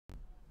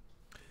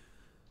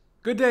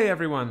Good day,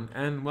 everyone,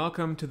 and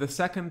welcome to the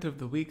second of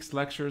the week's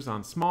lectures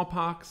on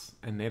smallpox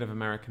and Native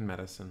American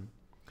medicine.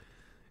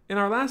 In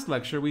our last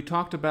lecture, we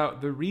talked about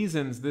the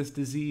reasons this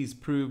disease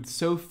proved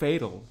so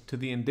fatal to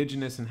the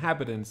indigenous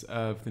inhabitants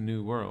of the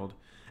New World,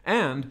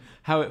 and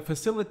how it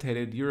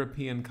facilitated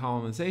European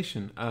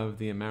colonization of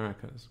the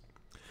Americas.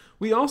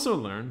 We also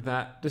learned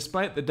that,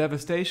 despite the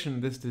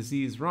devastation this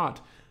disease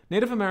wrought,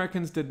 Native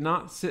Americans did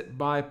not sit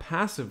by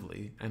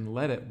passively and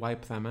let it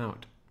wipe them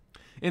out.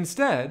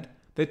 Instead,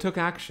 they took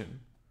action.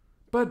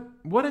 But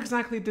what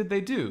exactly did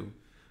they do?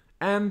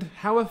 And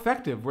how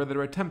effective were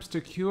their attempts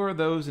to cure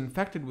those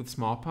infected with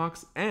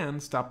smallpox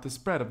and stop the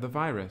spread of the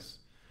virus?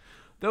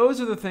 Those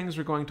are the things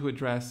we're going to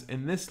address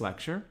in this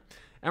lecture,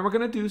 and we're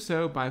going to do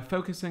so by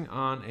focusing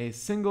on a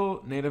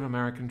single Native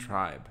American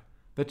tribe,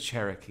 the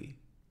Cherokee.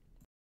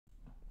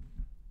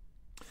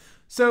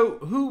 So,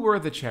 who were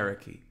the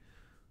Cherokee?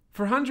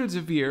 For hundreds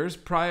of years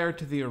prior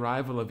to the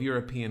arrival of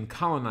European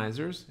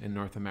colonizers in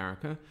North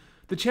America,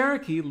 the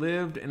Cherokee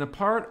lived in a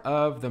part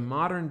of the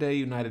modern-day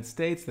United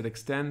States that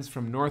extends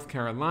from North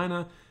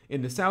Carolina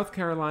into South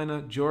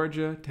Carolina,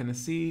 Georgia,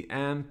 Tennessee,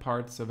 and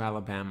parts of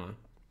Alabama.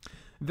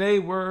 They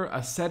were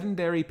a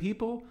sedentary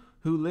people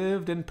who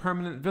lived in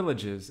permanent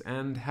villages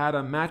and had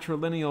a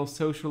matrilineal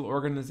social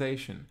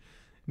organization,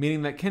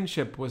 meaning that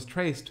kinship was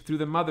traced through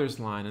the mother's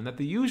line and that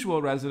the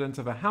usual residents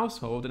of a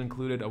household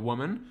included a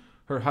woman,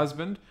 her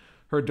husband,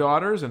 her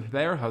daughters and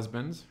their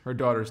husbands, her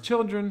daughters'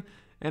 children,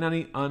 and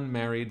any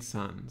unmarried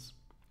sons.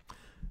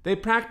 They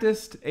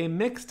practiced a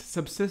mixed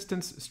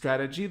subsistence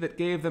strategy that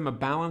gave them a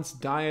balanced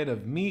diet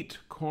of meat,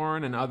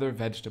 corn, and other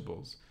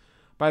vegetables.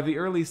 By the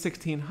early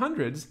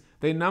 1600s,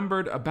 they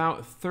numbered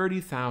about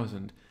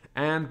 30,000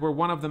 and were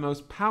one of the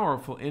most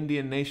powerful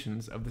Indian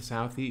nations of the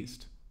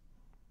Southeast.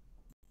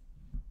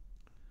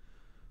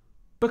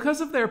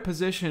 Because of their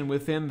position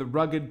within the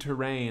rugged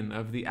terrain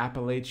of the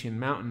Appalachian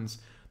Mountains,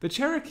 the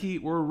Cherokee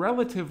were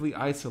relatively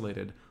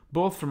isolated,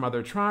 both from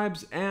other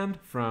tribes and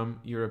from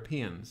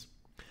Europeans.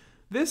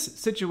 This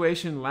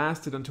situation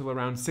lasted until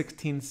around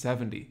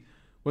 1670,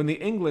 when the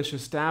English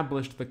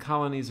established the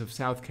colonies of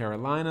South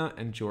Carolina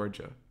and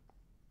Georgia.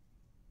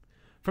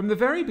 From the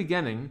very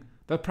beginning,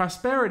 the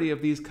prosperity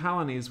of these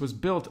colonies was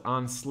built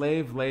on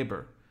slave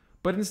labor,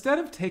 but instead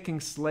of taking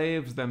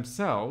slaves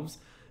themselves,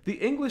 the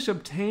English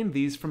obtained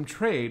these from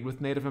trade with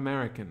Native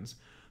Americans,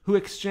 who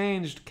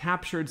exchanged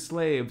captured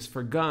slaves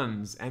for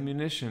guns,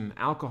 ammunition,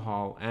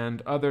 alcohol,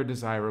 and other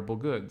desirable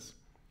goods.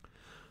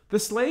 The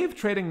slave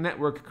trading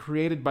network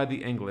created by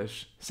the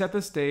English set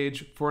the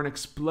stage for an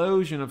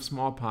explosion of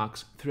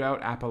smallpox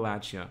throughout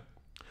Appalachia.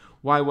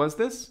 Why was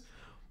this?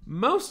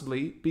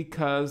 Mostly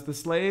because the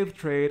slave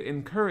trade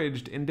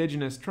encouraged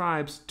indigenous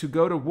tribes to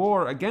go to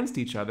war against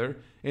each other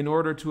in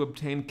order to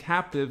obtain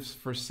captives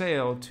for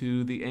sale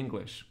to the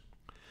English.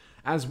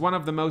 As one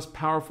of the most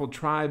powerful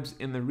tribes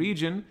in the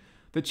region,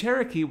 the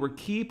Cherokee were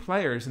key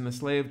players in the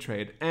slave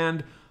trade,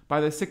 and by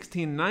the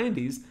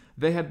 1690s,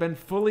 they had been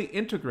fully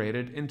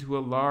integrated into a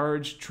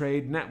large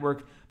trade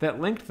network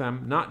that linked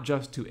them not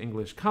just to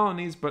English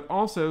colonies, but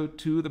also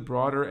to the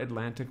broader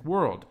Atlantic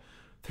world,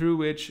 through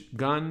which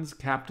guns,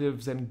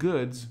 captives, and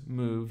goods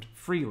moved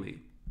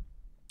freely.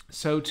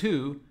 So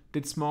too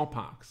did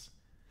smallpox.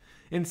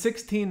 In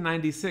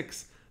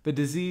 1696, the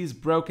disease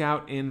broke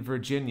out in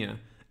Virginia,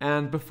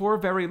 and before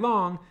very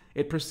long,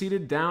 it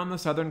proceeded down the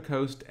southern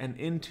coast and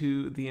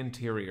into the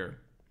interior.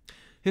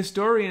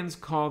 Historians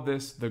call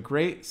this the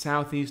Great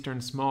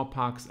Southeastern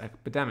Smallpox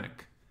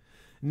Epidemic.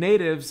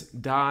 Natives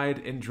died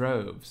in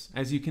droves,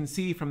 as you can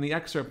see from the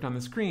excerpt on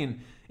the screen,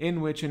 in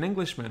which an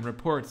Englishman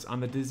reports on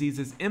the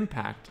disease's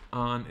impact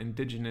on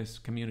indigenous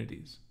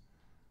communities.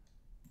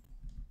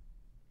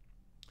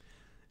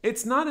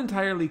 It's not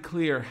entirely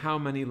clear how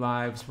many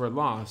lives were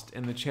lost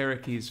in the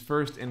Cherokees'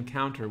 first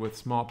encounter with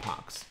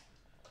smallpox.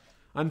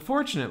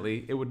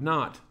 Unfortunately, it would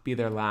not be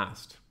their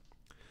last.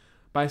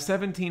 By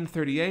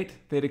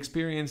 1738, they'd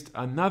experienced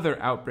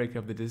another outbreak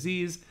of the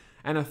disease,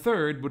 and a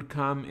third would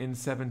come in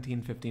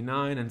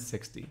 1759 and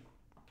 60.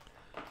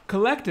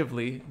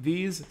 Collectively,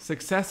 these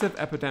successive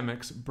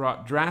epidemics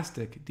brought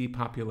drastic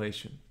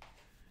depopulation.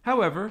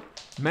 However,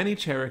 many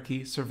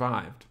Cherokee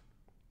survived.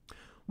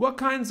 What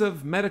kinds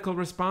of medical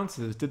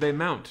responses did they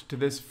mount to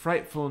this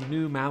frightful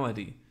new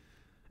malady?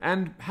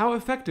 And how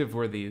effective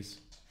were these?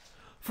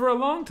 For a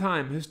long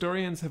time,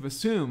 historians have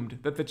assumed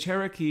that the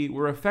Cherokee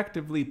were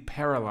effectively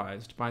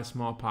paralyzed by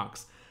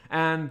smallpox,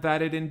 and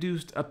that it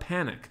induced a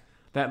panic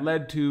that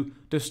led to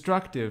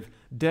destructive,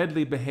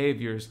 deadly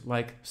behaviors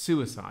like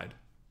suicide.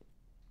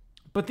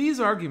 But these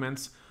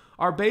arguments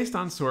are based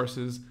on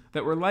sources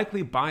that were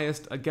likely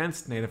biased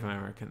against Native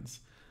Americans,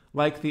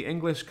 like the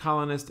English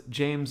colonist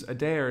James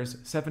Adair's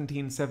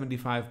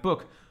 1775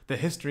 book, The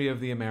History of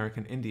the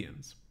American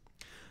Indians.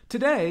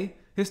 Today,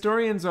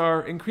 historians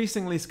are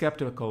increasingly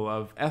skeptical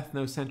of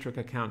ethnocentric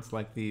accounts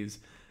like these,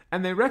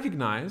 and they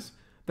recognize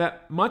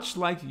that, much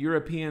like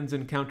Europeans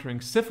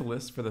encountering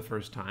syphilis for the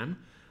first time,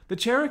 the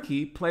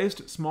Cherokee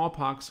placed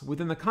smallpox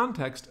within the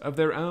context of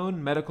their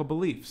own medical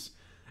beliefs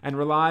and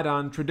relied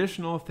on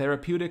traditional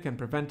therapeutic and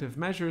preventive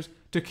measures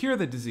to cure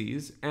the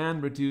disease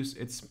and reduce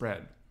its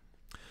spread.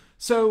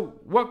 So,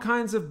 what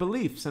kinds of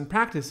beliefs and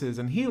practices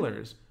and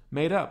healers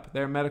made up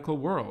their medical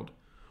world?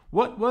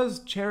 What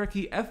was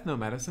Cherokee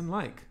ethnomedicine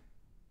like?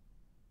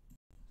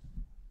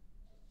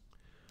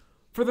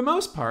 For the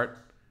most part,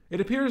 it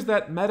appears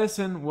that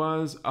medicine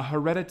was a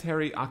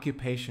hereditary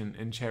occupation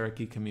in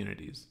Cherokee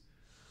communities.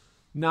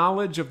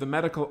 Knowledge of the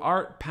medical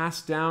art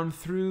passed down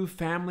through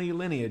family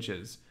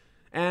lineages,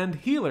 and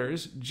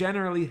healers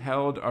generally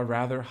held a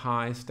rather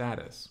high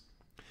status.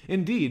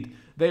 Indeed,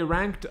 they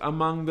ranked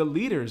among the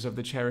leaders of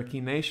the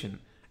Cherokee Nation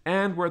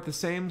and were at the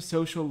same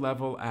social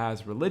level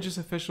as religious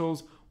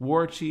officials,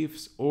 war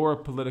chiefs, or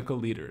political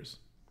leaders.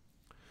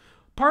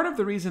 Part of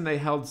the reason they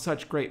held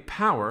such great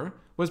power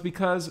was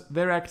because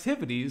their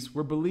activities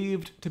were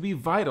believed to be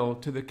vital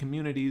to the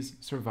community's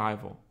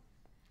survival.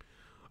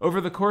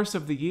 Over the course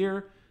of the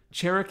year,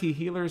 Cherokee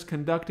healers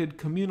conducted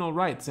communal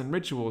rites and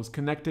rituals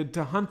connected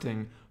to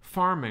hunting,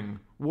 farming,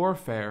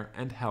 warfare,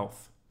 and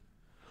health.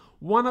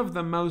 One of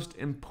the most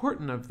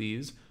important of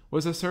these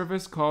was a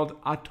service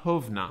called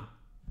Atovna.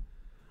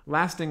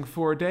 Lasting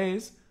 4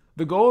 days,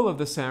 the goal of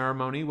the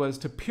ceremony was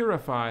to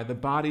purify the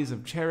bodies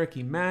of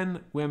Cherokee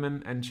men,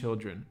 women, and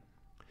children.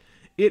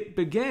 It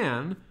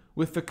began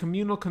with the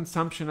communal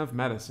consumption of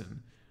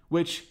medicine,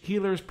 which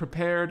healers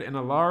prepared in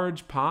a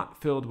large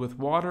pot filled with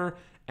water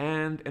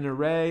and an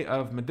array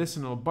of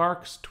medicinal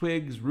barks,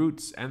 twigs,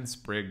 roots, and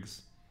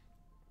sprigs.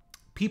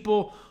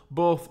 People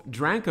both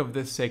drank of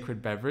this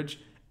sacred beverage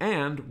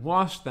and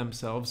washed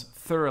themselves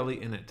thoroughly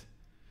in it.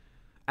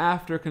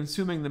 After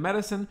consuming the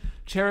medicine,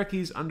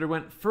 Cherokees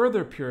underwent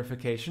further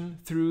purification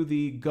through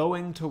the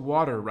going to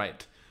water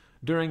rite,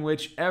 during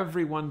which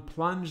everyone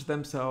plunged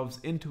themselves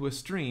into a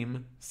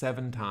stream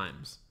 7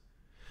 times.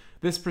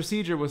 This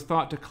procedure was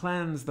thought to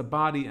cleanse the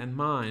body and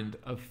mind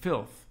of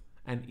filth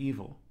and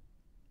evil.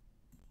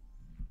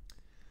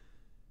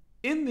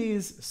 In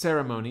these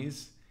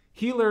ceremonies,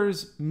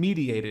 healers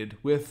mediated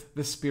with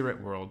the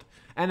spirit world,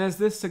 and as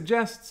this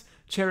suggests,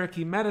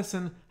 Cherokee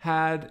medicine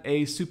had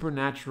a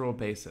supernatural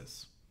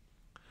basis.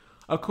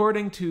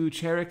 According to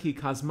Cherokee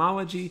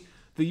cosmology,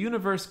 the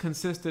universe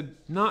consisted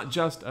not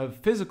just of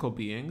physical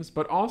beings,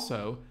 but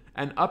also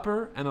an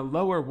upper and a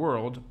lower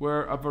world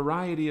where a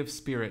variety of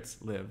spirits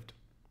lived.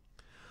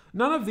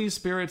 None of these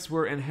spirits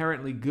were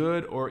inherently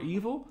good or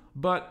evil,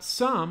 but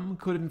some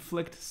could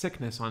inflict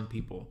sickness on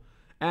people.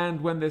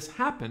 And when this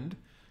happened,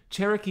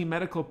 Cherokee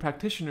medical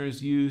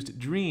practitioners used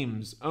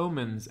dreams,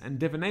 omens, and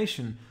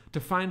divination to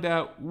find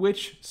out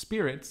which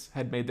spirits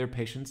had made their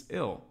patients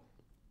ill.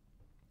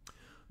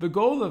 The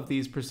goal of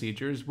these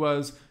procedures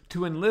was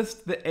to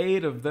enlist the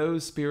aid of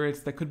those spirits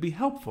that could be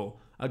helpful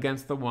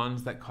against the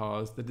ones that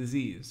caused the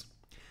disease.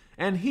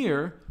 And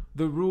here,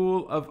 the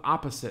rule of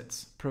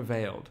opposites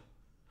prevailed.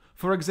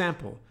 For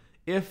example,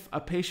 if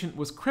a patient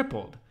was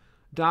crippled,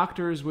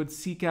 doctors would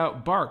seek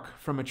out bark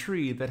from a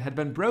tree that had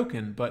been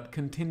broken but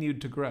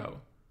continued to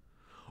grow.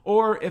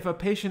 Or if a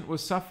patient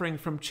was suffering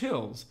from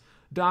chills,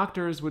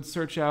 doctors would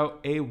search out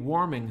a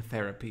warming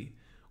therapy,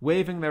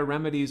 waving their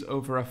remedies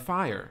over a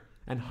fire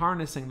and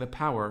harnessing the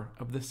power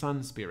of the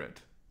sun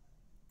spirit.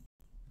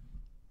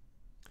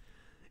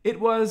 It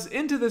was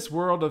into this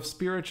world of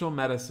spiritual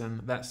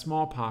medicine that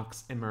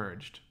smallpox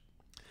emerged.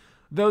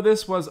 Though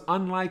this was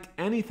unlike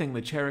anything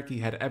the Cherokee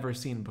had ever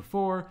seen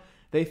before,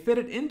 they fit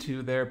it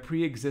into their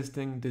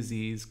pre-existing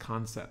disease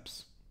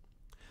concepts.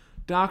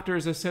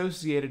 Doctors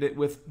associated it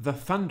with the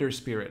thunder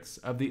spirits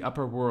of the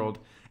upper world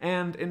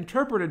and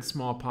interpreted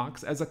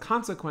smallpox as a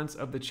consequence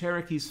of the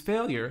Cherokees'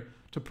 failure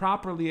to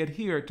properly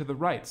adhere to the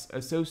rites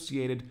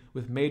associated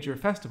with major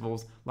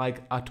festivals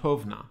like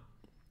Atovna.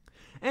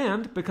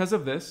 And because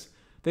of this,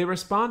 they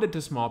responded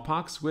to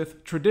smallpox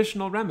with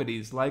traditional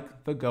remedies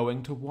like the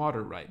going to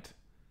water rite.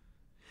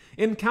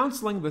 In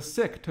counseling the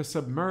sick to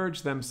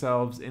submerge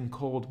themselves in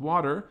cold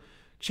water,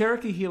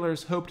 Cherokee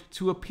healers hoped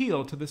to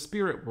appeal to the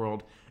spirit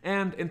world,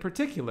 and in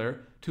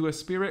particular to a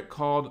spirit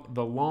called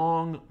the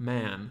Long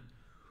Man,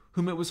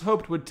 whom it was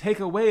hoped would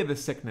take away the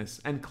sickness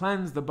and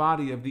cleanse the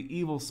body of the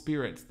evil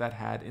spirits that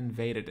had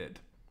invaded it.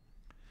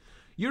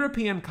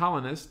 European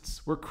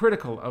colonists were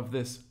critical of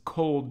this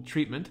cold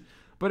treatment,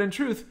 but in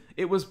truth,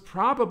 it was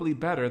probably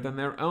better than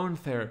their own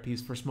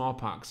therapies for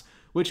smallpox,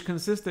 which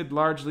consisted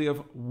largely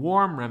of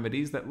warm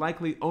remedies that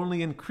likely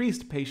only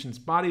increased patients'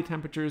 body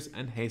temperatures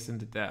and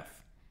hastened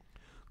death.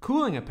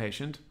 Cooling a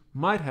patient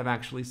might have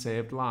actually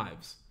saved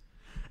lives.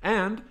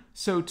 And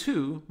so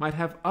too might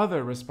have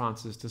other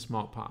responses to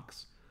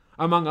smallpox.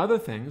 Among other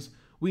things,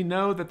 we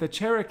know that the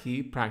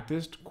Cherokee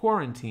practiced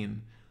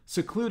quarantine,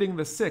 secluding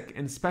the sick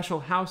in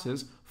special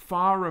houses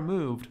far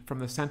removed from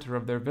the center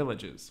of their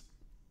villages.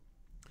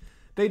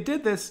 They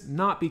did this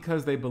not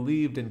because they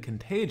believed in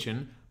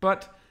contagion,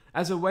 but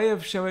as a way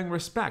of showing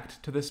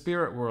respect to the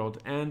spirit world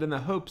and in the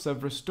hopes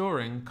of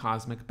restoring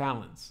cosmic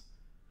balance.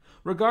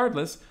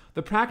 Regardless,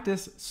 the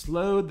practice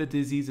slowed the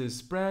disease's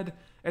spread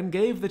and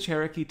gave the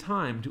Cherokee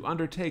time to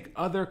undertake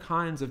other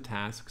kinds of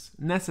tasks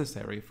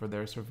necessary for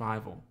their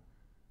survival.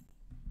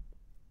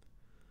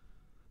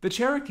 The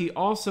Cherokee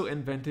also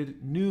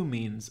invented new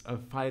means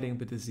of fighting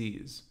the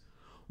disease.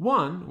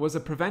 One was a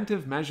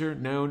preventive measure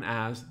known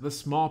as the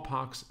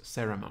smallpox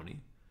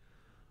ceremony.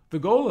 The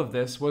goal of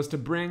this was to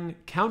bring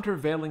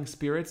countervailing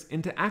spirits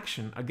into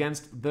action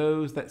against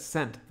those that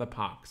sent the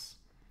pox.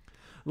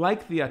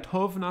 Like the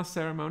Atovna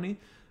ceremony,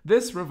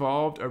 this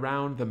revolved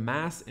around the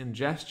mass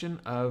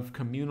ingestion of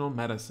communal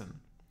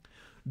medicine.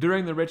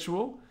 During the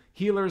ritual,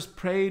 healers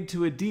prayed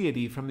to a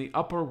deity from the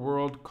upper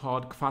world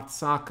called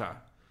Kvatsaka,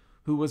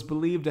 who was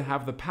believed to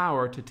have the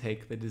power to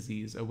take the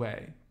disease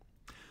away.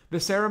 The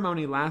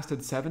ceremony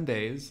lasted 7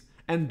 days,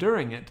 and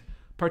during it,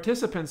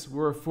 participants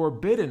were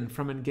forbidden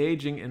from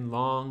engaging in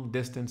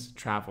long-distance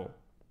travel.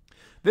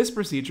 This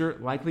procedure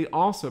likely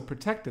also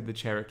protected the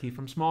Cherokee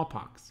from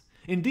smallpox.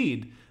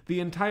 Indeed, the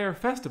entire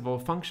festival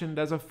functioned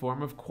as a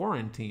form of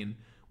quarantine,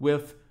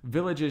 with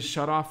villages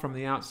shut off from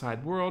the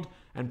outside world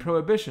and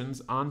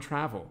prohibitions on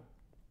travel.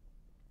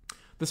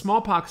 The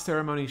smallpox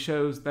ceremony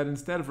shows that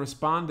instead of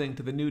responding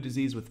to the new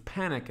disease with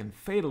panic and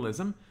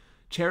fatalism,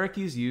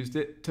 Cherokees used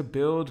it to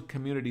build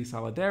community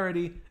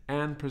solidarity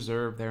and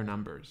preserve their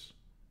numbers.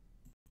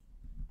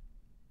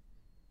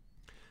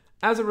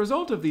 As a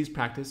result of these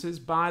practices,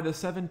 by the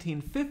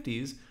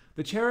 1750s,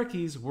 the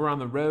Cherokees were on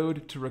the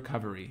road to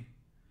recovery.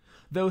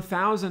 Though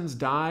thousands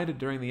died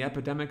during the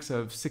epidemics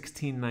of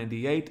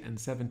 1698 and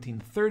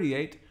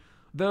 1738,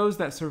 those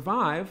that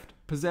survived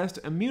possessed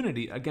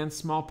immunity against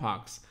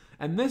smallpox,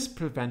 and this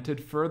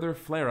prevented further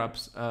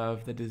flare-ups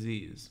of the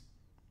disease.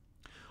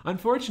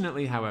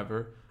 Unfortunately,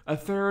 however, a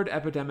third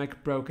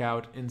epidemic broke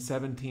out in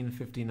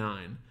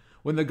 1759,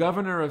 when the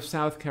governor of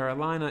South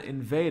Carolina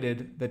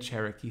invaded the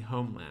Cherokee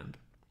homeland.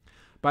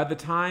 By the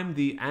time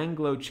the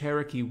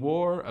Anglo-Cherokee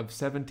War of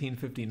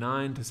 1759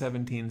 to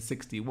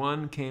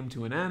 1761 came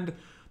to an end,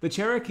 the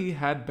Cherokee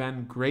had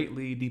been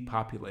greatly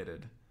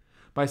depopulated.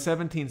 By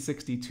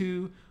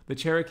 1762, the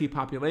Cherokee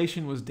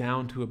population was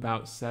down to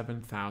about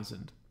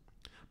 7,000.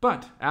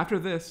 But after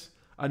this,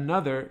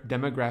 another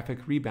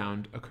demographic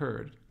rebound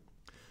occurred.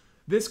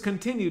 This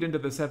continued into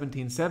the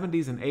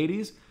 1770s and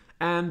 80s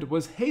and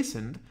was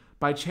hastened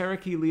by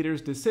Cherokee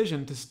leaders'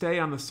 decision to stay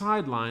on the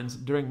sidelines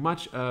during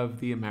much of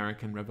the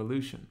American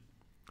Revolution.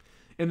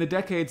 In the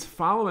decades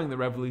following the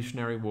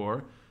Revolutionary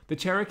War, the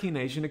Cherokee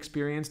Nation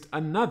experienced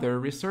another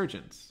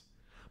resurgence.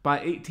 By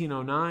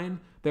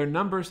 1809, their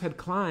numbers had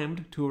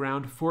climbed to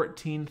around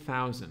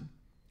 14,000.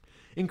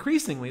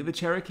 Increasingly, the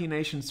Cherokee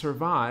Nation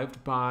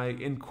survived by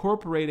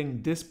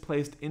incorporating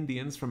displaced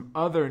Indians from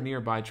other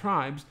nearby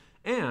tribes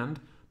and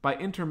by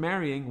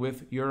intermarrying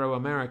with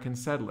Euro-American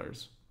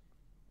settlers.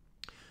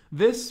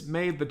 This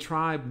made the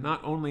tribe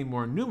not only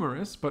more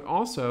numerous, but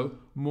also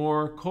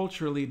more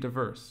culturally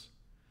diverse.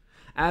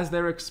 As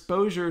their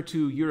exposure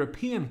to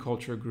European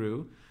culture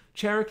grew,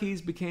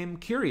 Cherokees became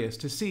curious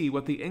to see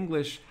what the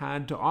English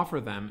had to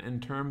offer them in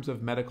terms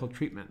of medical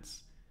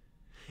treatments.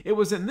 It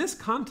was in this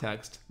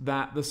context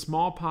that the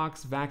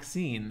smallpox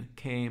vaccine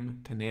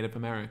came to Native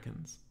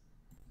Americans.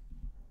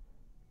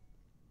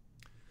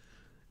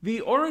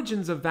 The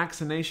origins of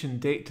vaccination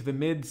date to the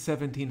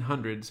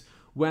mid-1700s,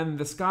 when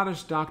the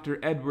Scottish doctor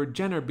Edward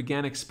Jenner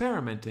began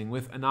experimenting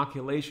with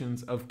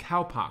inoculations of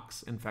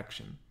cowpox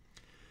infection.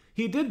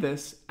 He did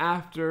this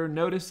after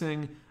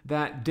noticing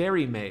that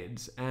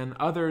dairymaids and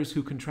others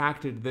who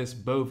contracted this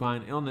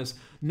bovine illness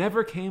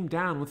never came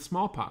down with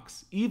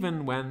smallpox,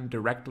 even when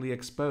directly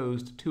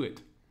exposed to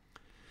it.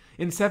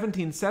 In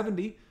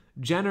 1770,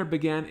 Jenner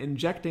began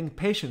injecting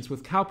patients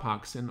with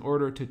cowpox in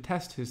order to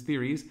test his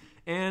theories,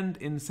 and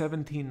in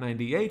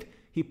 1798,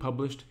 he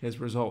published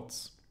his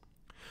results.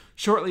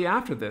 Shortly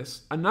after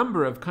this, a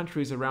number of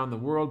countries around the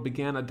world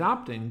began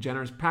adopting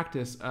Jenner's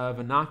practice of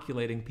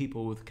inoculating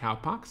people with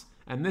cowpox,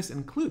 and this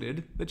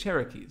included the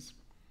Cherokees.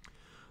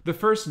 The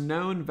first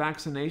known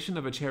vaccination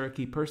of a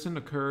Cherokee person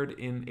occurred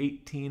in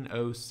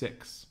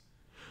 1806.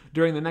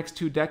 During the next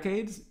 2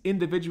 decades,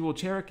 individual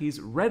Cherokees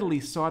readily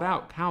sought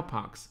out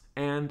cowpox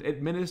and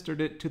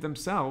administered it to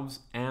themselves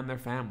and their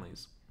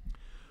families.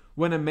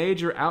 When a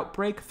major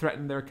outbreak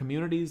threatened their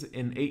communities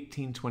in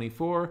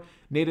 1824,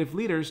 Native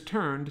leaders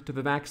turned to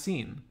the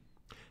vaccine.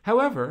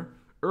 However,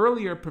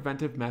 earlier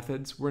preventive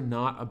methods were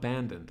not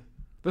abandoned.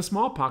 The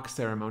smallpox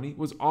ceremony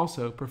was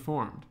also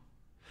performed.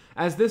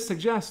 As this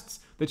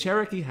suggests, the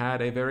Cherokee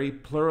had a very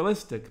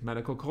pluralistic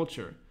medical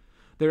culture.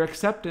 Their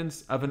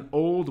acceptance of an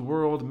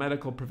old-world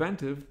medical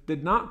preventive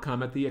did not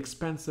come at the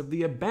expense of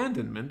the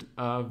abandonment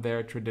of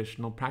their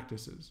traditional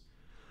practices.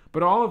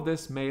 But all of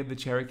this made the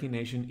Cherokee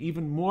Nation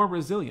even more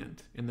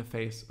resilient in the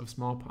face of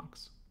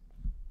smallpox.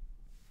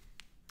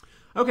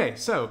 Okay,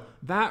 so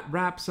that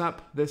wraps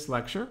up this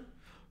lecture.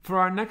 For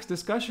our next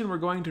discussion, we're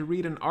going to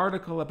read an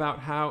article about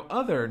how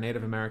other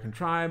Native American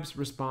tribes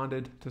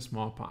responded to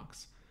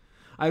smallpox.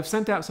 I've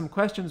sent out some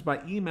questions by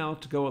email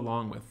to go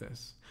along with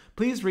this.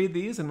 Please read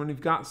these, and when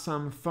you've got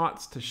some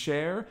thoughts to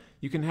share,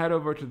 you can head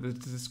over to the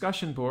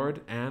discussion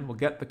board and we'll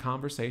get the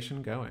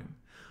conversation going.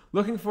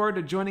 Looking forward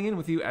to joining in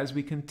with you as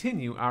we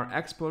continue our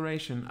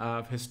exploration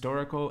of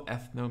historical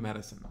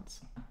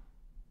ethnomedicines.